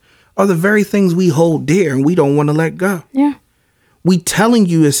us are the very things we hold dear and we don't want to let go. Yeah. We telling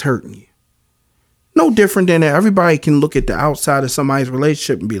you it's hurting you. No different than that. Everybody can look at the outside of somebody's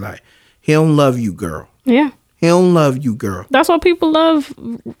relationship and be like, he don't love you, girl. Yeah. He don't love you, girl. That's why people love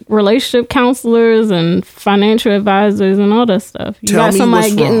relationship counselors and financial advisors and all that stuff. You got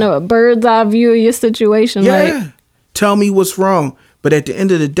somebody getting a bird's eye view of your situation. Yeah. Tell me what's wrong. But at the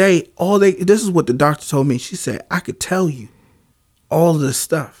end of the day, this is what the doctor told me. She said, I could tell you all of this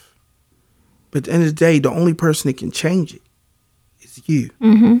stuff. But at the end of the day, the only person that can change it is you.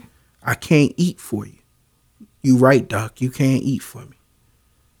 Mm-hmm. I can't eat for you. You right, Doc. You can't eat for me.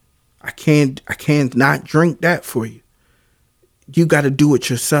 I can't not drink that for you. You got to do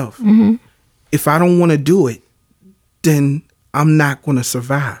it yourself. Mm-hmm. If I don't want to do it, then I'm not going to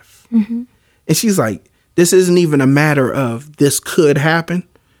survive. Mm-hmm. And she's like, this isn't even a matter of this could happen.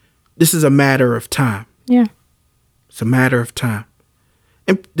 This is a matter of time. Yeah. It's a matter of time.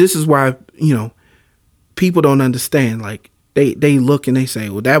 And this is why, people don't understand. Like they look and they say,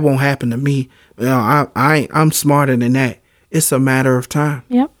 well, that won't happen to me. I'm smarter than that. It's a matter of time.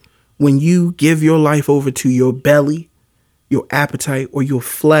 Yep. When you give your life over to your belly, your appetite, or your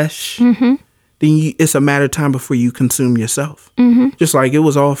flesh, mm-hmm. then it's a matter of time before you consume yourself. Mm-hmm. Just like it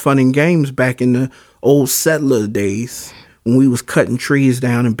was all fun and games back in the old settler days when we was cutting trees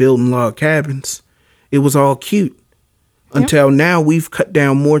down and building log cabins. It was all cute. Yep. Until now, we've cut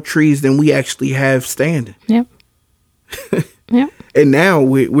down more trees than we actually have standing. Yep. Yep. And now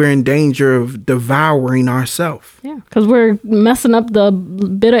we're in danger of devouring ourselves. Yeah, because we're messing up the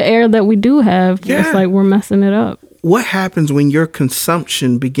bit of air that we do have. Yeah. It's like we're messing it up. What happens when your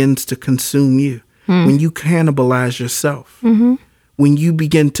consumption begins to consume you? When you cannibalize yourself? Mm-hmm. When you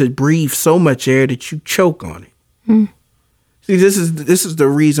begin to breathe so much air that you choke on it? See, this is the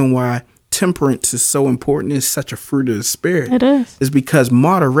reason why temperance is so important. It's such a fruit of the spirit. It is. It's because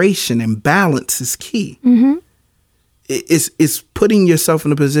moderation and balance is key. Mm-hmm. It's putting yourself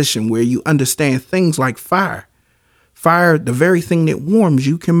in a position where you understand things like fire. Fire, the very thing that warms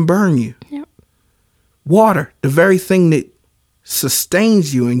you, can burn you. Yep. Water, the very thing that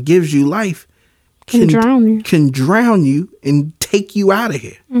sustains you and gives you life, can drown you and take you out of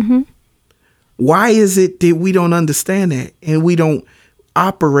here. Mm-hmm. Why is it that we don't understand that and we don't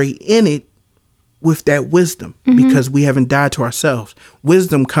operate in it with that wisdom? Mm-hmm. Because we haven't died to ourselves.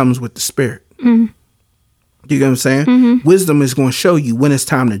 Wisdom comes with the spirit. Mm-hmm. You get what I'm saying? Mm-hmm. Wisdom is going to show you when it's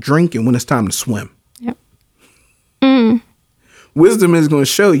time to drink and when it's time to swim. Yep. Mm. Wisdom is going to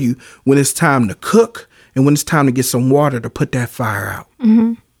show you when it's time to cook and when it's time to get some water to put that fire out.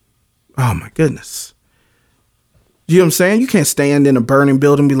 Mm-hmm. Oh, my goodness. You know what I'm saying? You can't stand in a burning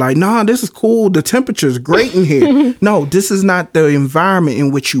building and be like, nah, this is cool. The temperature's great in here. No, this is not the environment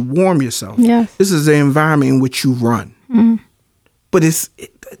in which you warm yourself. Yes. This is the environment in which you run. Mm-hmm. But this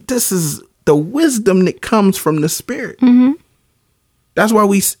is the wisdom that comes from the spirit. Mm-hmm. That's why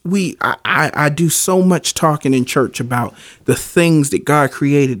I do so much talking in church about the things that God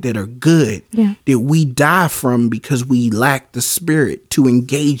created that are good, that we die from because we lack the spirit to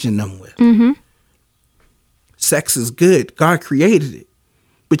engage in them with. Mm-hmm. Sex is good. God created it.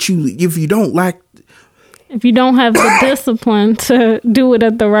 But if you don't have the discipline to do it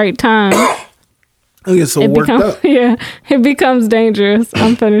at the right time, I get so worked up. Yeah, it becomes dangerous.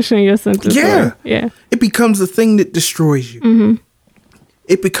 I'm finishing your sentence. Yeah. Yeah. It becomes the thing that destroys you. Mm-hmm.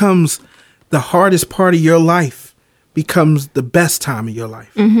 It becomes the hardest part of your life, becomes the best time of your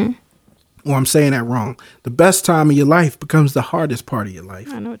life. Mm-hmm. Well, I'm saying that wrong. The best time of your life becomes the hardest part of your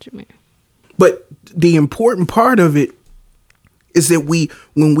life. I know what you mean. But the important part of it is that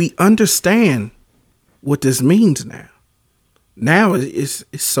when we understand what this means now it's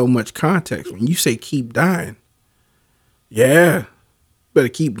so much context. When you say keep dying, better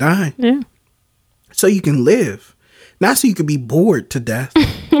keep dying. Yeah. So you can live. Not so you can be bored to death.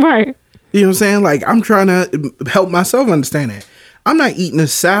 Right. You know what I'm saying? Like, I'm trying to help myself understand that. I'm not eating a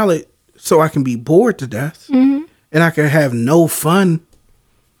salad so I can be bored to death. Mm-hmm. And I can have no fun.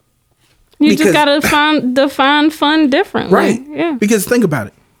 You just got to define fun differently. Right. Yeah. Because think about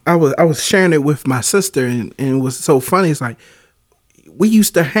it. I was sharing it with my sister, and it was so funny. It's like we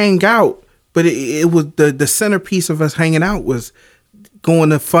used to hang out, but it was the centerpiece of us hanging out was going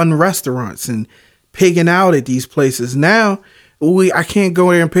to fun restaurants and pigging out at these places. Now I can't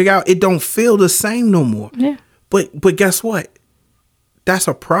go there and pig out. It don't feel the same no more. Yeah. But guess what? That's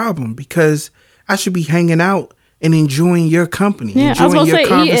a problem, because I should be hanging out and enjoying your company, enjoying your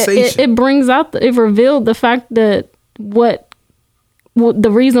conversation. It brings out, it revealed the fact that what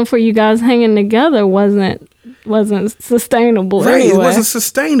the reason for you guys hanging together wasn't sustainable. Right, anyway. It wasn't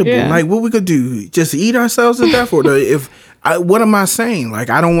sustainable. Yeah. Like, what we could do? Just eat ourselves to death? Or what am I saying? Like,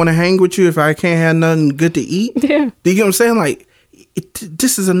 I don't want to hang with you if I can't have nothing good to eat. Yeah. Do you get what I'm saying? Like,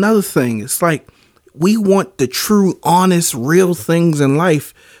 this is another thing. It's like we want the true, honest, real things in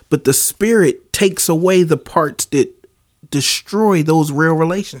life, but the spirit takes away the parts that destroy those real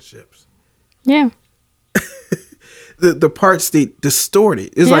relationships. Yeah. The parts that distort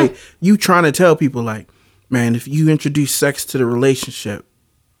it. It's like you trying to tell people, like, man, if you introduce sex to the relationship,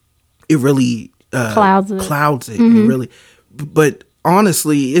 it really clouds it. Mm-hmm. It really, but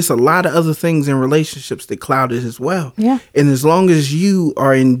honestly, it's a lot of other things in relationships that cloud it as well. Yeah. And as long as you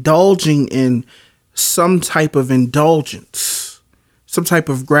are indulging in some type of indulgence, some type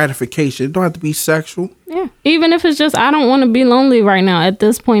of gratification, it don't have to be sexual. Yeah. Even if it's just, I don't want to be lonely right now at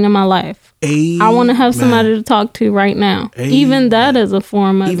this point in my life. Amen. I want to have somebody to talk to right now. Amen. Even that is a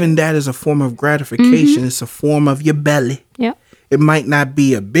form of that is a form of gratification. Mm-hmm. It's a form of your belly. Yep. It might not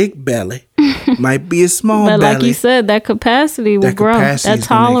be a big belly. Might be a small but belly. Like you said, that capacity will grow. That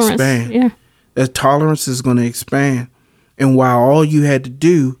tolerance. Yeah. That tolerance is going to expand. And while all you had to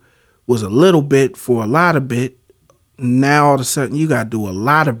do was a little bit for a lot of bit, now all of a sudden you got to do a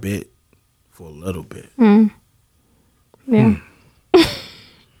lot of bit for a little bit. Mm. Yeah.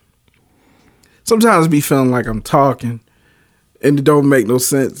 Sometimes I be feeling like I'm talking and it don't make no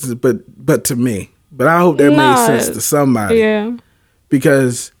sense, but to me. But I hope that makes sense to somebody. Yeah.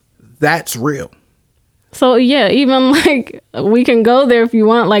 Because that's real. So, yeah, even like we can go there if you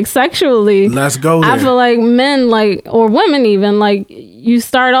want, like sexually. Let's go there. I feel like men, like, or women even, like you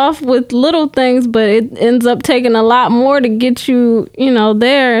start off with little things, but it ends up taking a lot more to get you,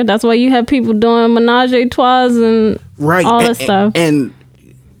 there. That's why you have people doing menage a trois and all that stuff. And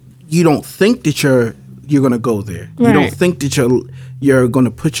you don't think that you're going to go there. Right. You don't think that you're going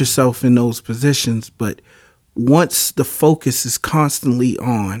to put yourself in those positions. But once the focus is constantly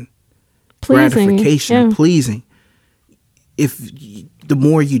on gratification and pleasing, the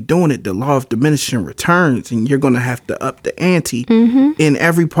more you're doing it, the law of diminishing returns, and you're going to have to up the ante in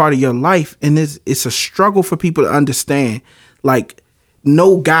every part of your life. And it's a struggle for people to understand. Like,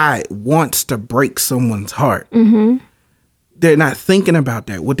 no guy wants to break someone's heart. Mm-hmm. They're not thinking about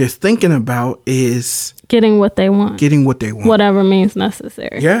that. What they're thinking about is getting what they want. Whatever means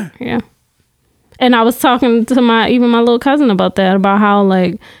necessary. Yeah. Yeah. And I was talking to my little cousin about that, about how,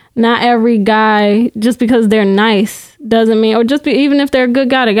 like, not every guy, just because they're nice doesn't mean, or even if they're a good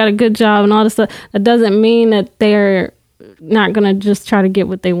guy, they got a good job and all this stuff, that doesn't mean that they're not going to just try to get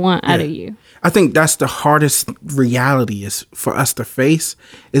what they want out of you. I think that's the hardest reality is for us to face,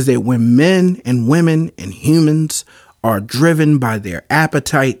 is that when men and women and humans are driven by their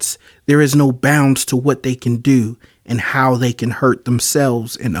appetites, there is no bounds to what they can do and how they can hurt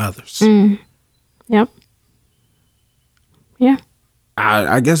themselves and others. Mm. Yep. Yeah.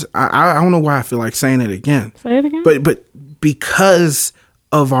 I guess I don't know why I feel like saying it again. Say it again. But because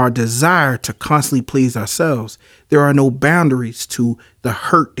of our desire to constantly please ourselves, there are no boundaries to the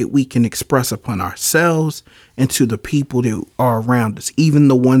hurt that we can express upon ourselves and to the people that are around us, even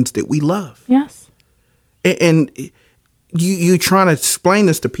the ones that we love. Yes. And you trying to explain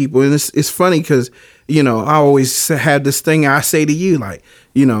this to people, and it's funny because, I always have this thing I say to you, like,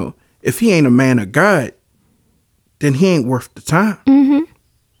 if he ain't a man of God, then he ain't worth the time. Mm-hmm.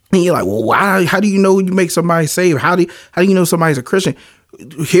 And you're like, well, why? How do you know you make somebody saved? How do you know somebody's a Christian?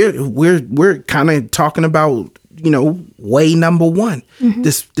 Here we're kind of talking about, way number one. Mm-hmm.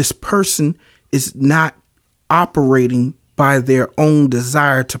 This person is not operating by their own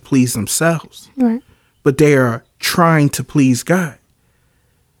desire to please themselves, right? But they are trying to please God.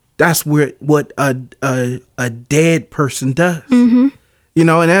 That's what a dead person does. Mm-hmm.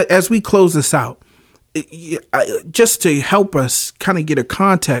 And as we close this out, just to help us kind of get a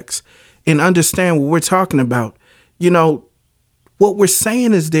context and understand what we're talking about, what we're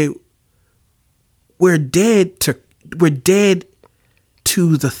saying is that we're dead to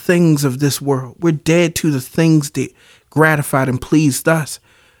the things of this world. We're dead to the things that gratified and pleased us.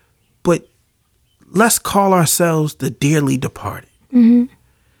 But let's call ourselves the dearly departed. Mm-hmm.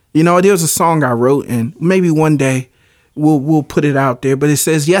 There was a song I wrote, and maybe one day, we'll put it out there. But it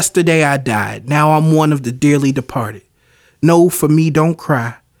says, yesterday I died. Now I'm one of the dearly departed. No, for me, don't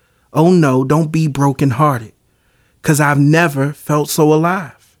cry. Oh, no, don't be brokenhearted. Because I've never felt so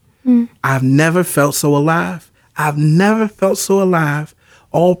alive. I've never felt so alive. I've never felt so alive.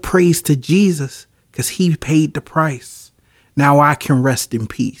 All praise to Jesus, because he paid the price. Now I can rest in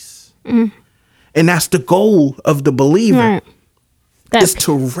peace. And that's the goal of the believer. Right. Is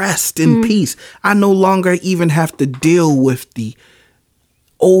to rest in peace. I no longer even have to deal with the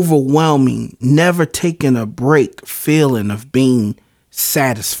overwhelming, never taking a break feeling of being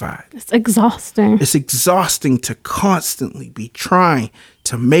satisfied. It's exhausting. It's exhausting to constantly be trying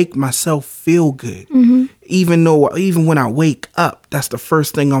to make myself feel good. Even when I wake up, that's the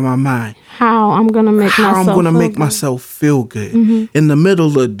first thing on my mind. How I'm going to make myself feel good. In the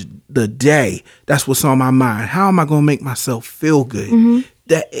middle of the day, that's what's on my mind. How am I going to make myself feel good?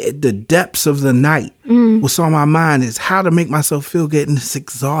 The depths of the night, what's on my mind is how to make myself feel good. And it's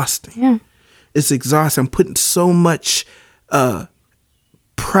exhausting. Yeah. It's exhausting. I'm putting so much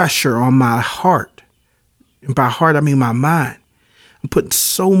pressure on my heart. And by heart, I mean my mind. I'm putting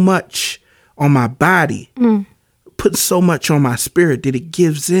so much on my body, putting so much on my spirit that it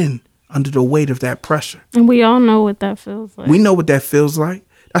gives in under the weight of that pressure. And we all know what that feels like. We know what that feels like.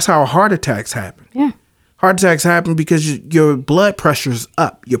 That's how heart attacks happen. Yeah. Heart attacks happen because your blood pressure's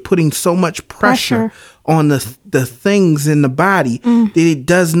up. You're putting so much pressure on the things in the body that it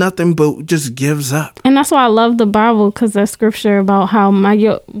does nothing but just gives up. And that's why I love the Bible, because that scripture about how my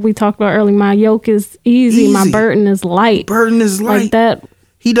yoke, we talked about earlier, my yoke is easy, my burden is light. Burden is light. Like that.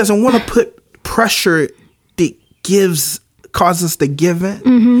 He doesn't want to put pressure that causes us to give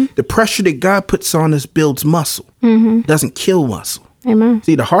in. The pressure that God puts on us builds muscle. Doesn't kill muscle. Amen.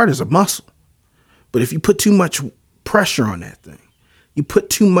 See, the heart is a muscle. But if you put too much pressure on that thing, you put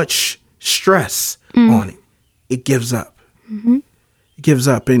too much stress on it, it gives up. It gives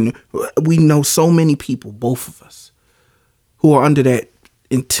up. And we know so many people, both of us, who are under that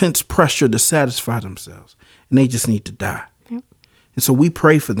intense pressure to satisfy themselves. And they just need to die. Yep. And so we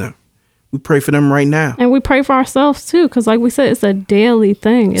pray for them. We pray for them right now. And we pray for ourselves, too, because like we said, it's a daily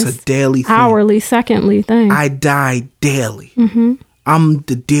thing. It's a daily thing. Hourly, secondly thing. I die daily. I'm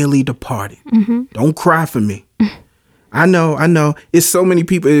the dearly departed. Don't cry for me. I know. It's so many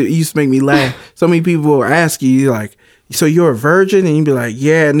people. It used to make me laugh. So many people will ask you, like, so you're a virgin? And you'd be like,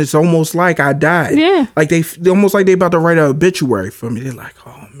 yeah. And it's almost like I died. Yeah. Like they almost like they about to write an obituary for me. They're like,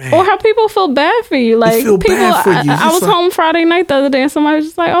 oh, man. Or how people feel bad for you. Like, they feel bad for you. I was home Friday night the other day and somebody was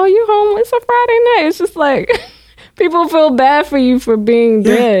just like, oh, you home? It's a Friday night. It's just like, people feel bad for you for being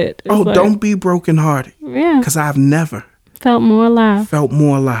dead. It's like, don't be brokenhearted. Yeah. Because I've never felt more alive.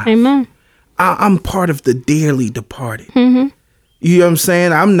 Amen. I'm part of the dearly departed. You know what I'm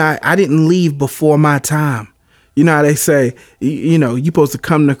saying? I didn't leave before my time. You know how they say, you're supposed to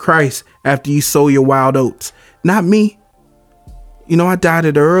come to Christ after you sow your wild oats. Not me. I died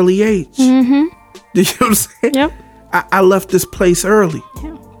at an early age. Do you know what I'm saying? Yep. I left this place early. Yeah.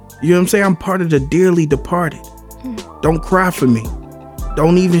 You know what I'm saying? I'm part of the dearly departed. Don't cry for me.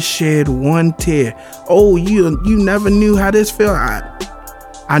 Don't even shed one tear. Oh, you never knew how this felt.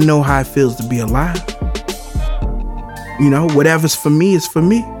 I know how it feels to be alive. Whatever's for me is for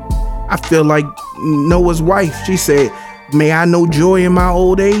me. I feel like Noah's wife. She said, may I know joy in my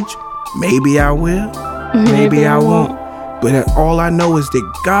old age? Maybe I will. Maybe I won't. But all I know is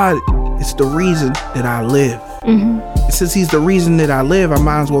that God is the reason that I live. And since he's the reason that I live, I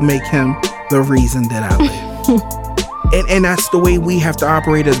might as well make him the reason that I live. And that's the way we have to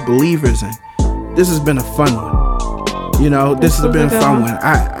operate as believers. And this has been a fun one. This has been a fun one.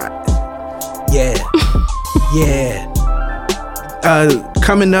 Yeah.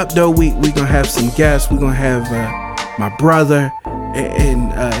 Coming up, though, we're going to have some guests. We're going to have my brother,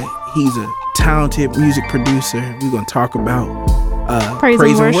 and he's a talented music producer. We're going to talk about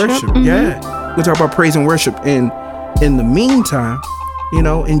praise and worship. Yeah. We're going to talk about praise and worship. And in the meantime,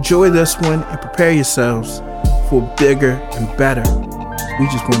 enjoy this one and prepare yourselves for bigger and better. We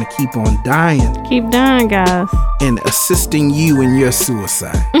just want to keep on dying. Keep dying, guys. And assisting you in your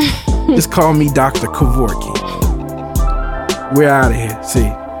suicide. Just call me Dr. Kevorkian. We're out of here. See.